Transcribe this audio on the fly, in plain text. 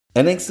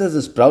Anexas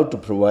is proud to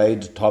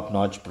provide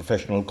top-notch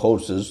professional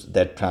courses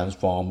that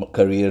transform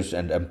careers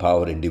and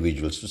empower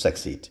individuals to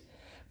succeed.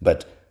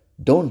 But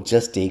don't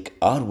just take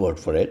our word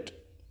for it.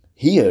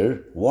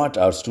 Hear what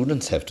our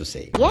students have to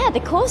say. Yeah,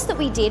 the course that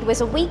we did was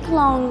a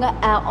week-long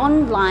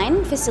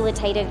online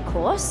facilitated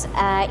course.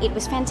 It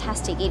was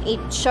fantastic.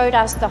 It showed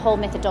us the whole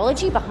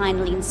methodology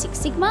behind Lean Six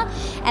Sigma,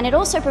 and it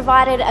also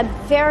provided a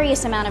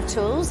various amount of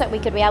tools that we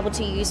could be able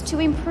to use to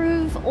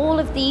improve all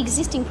of the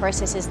existing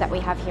processes that we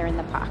have here in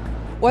the park.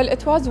 Well,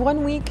 it was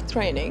 1 week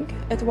training.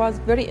 It was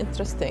very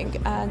interesting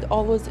and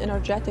always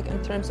energetic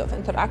in terms of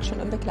interaction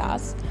in the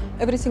class.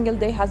 Every single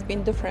day has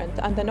been different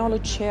and the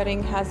knowledge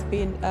sharing has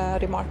been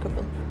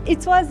remarkable.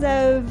 It was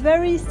a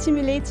very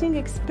stimulating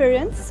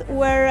experience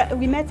where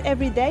we met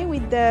every day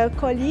with the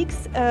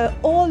colleagues,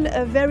 all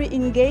very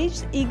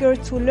engaged, eager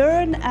to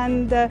learn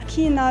and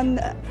keen on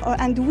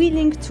and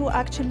willing to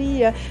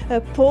actually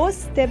pause,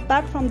 step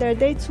back from their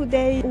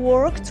day-to-day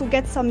work to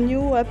get some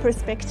new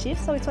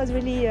perspectives. So it was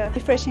really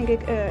refreshing.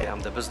 I'm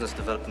the Business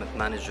Development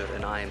Manager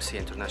in IMC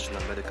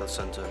International Medical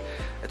Center.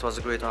 It was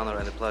a great honor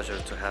and a pleasure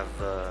to have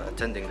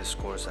attending this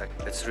course.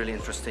 It's really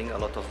interesting, a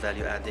lot of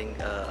value adding,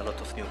 a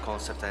lot of new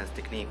concepts and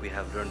technique we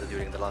have learned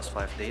during the last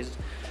 5 days.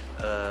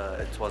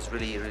 It was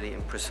really, really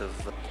impressive.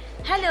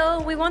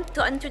 Hello, we want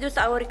to introduce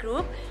our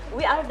group.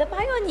 We are the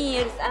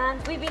pioneers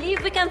and we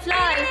believe we can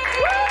fly.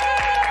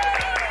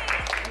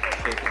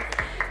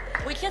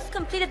 We just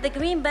completed the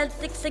Green Belt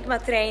Six Sigma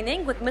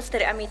training with Mr.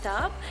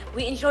 Amitabh.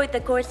 We enjoyed the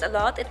course a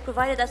lot. It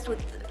provided us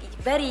with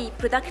very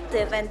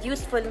productive and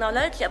useful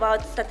knowledge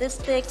about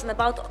statistics and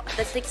about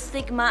the Six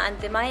Sigma and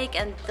the MIC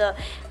and the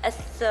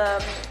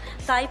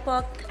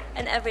SIPOC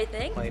and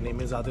everything. My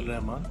name is Adil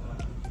Rahman.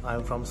 I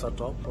am from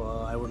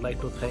SATOP. I would like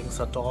to thank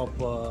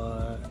SATOP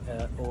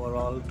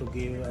overall to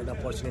give an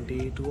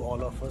opportunity to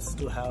all of us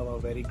to have a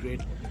very great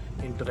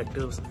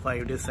interactive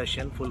 5-day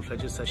session,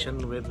 full-fledged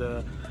session with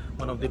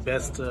one of the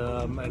best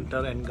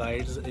mentor and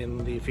guides in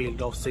the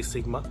field of Six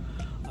Sigma.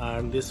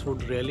 And this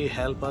would really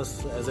help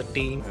us as a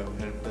team.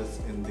 Have helped us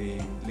in the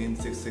Lean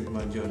Six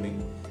Sigma journey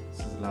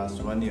since the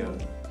last 1 year.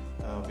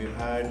 We've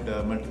had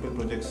multiple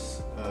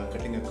projects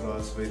cutting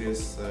across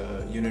various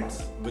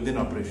units within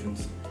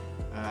operations,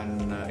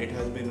 and it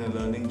has been a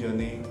learning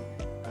journey,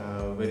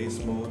 very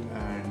smooth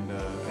and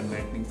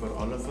enlightening for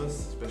all of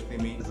us, especially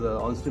me. As an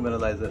on-stream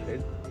analyzer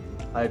head,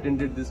 I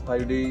attended this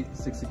 5-day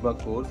Six Sigma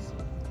course,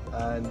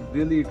 and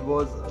really it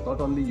was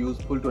not only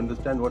useful to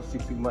understand what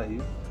Six Sigma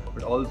is,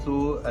 but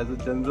also as a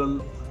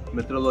general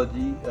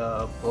methodology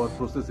for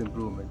process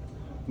improvement.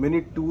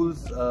 Many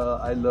tools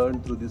I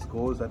learned through this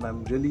course, and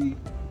I'm really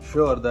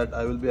sure that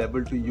I will be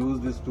able to use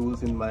these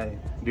tools in my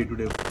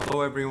day-to-day. Hello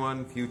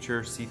everyone,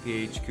 future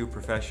CPHQ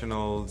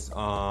professionals.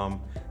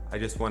 I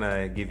just want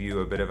to give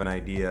you a bit of an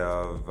idea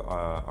of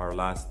our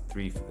last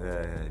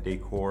 3-day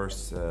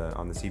course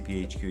on the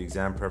CPHQ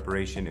exam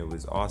preparation. It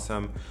was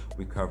awesome.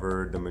 We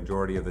covered the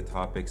majority of the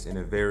topics in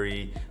a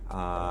very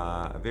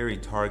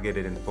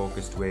targeted and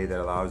focused way that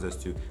allows us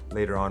to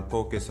later on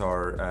focus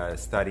our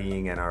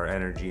studying and our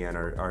energy and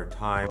our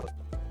time.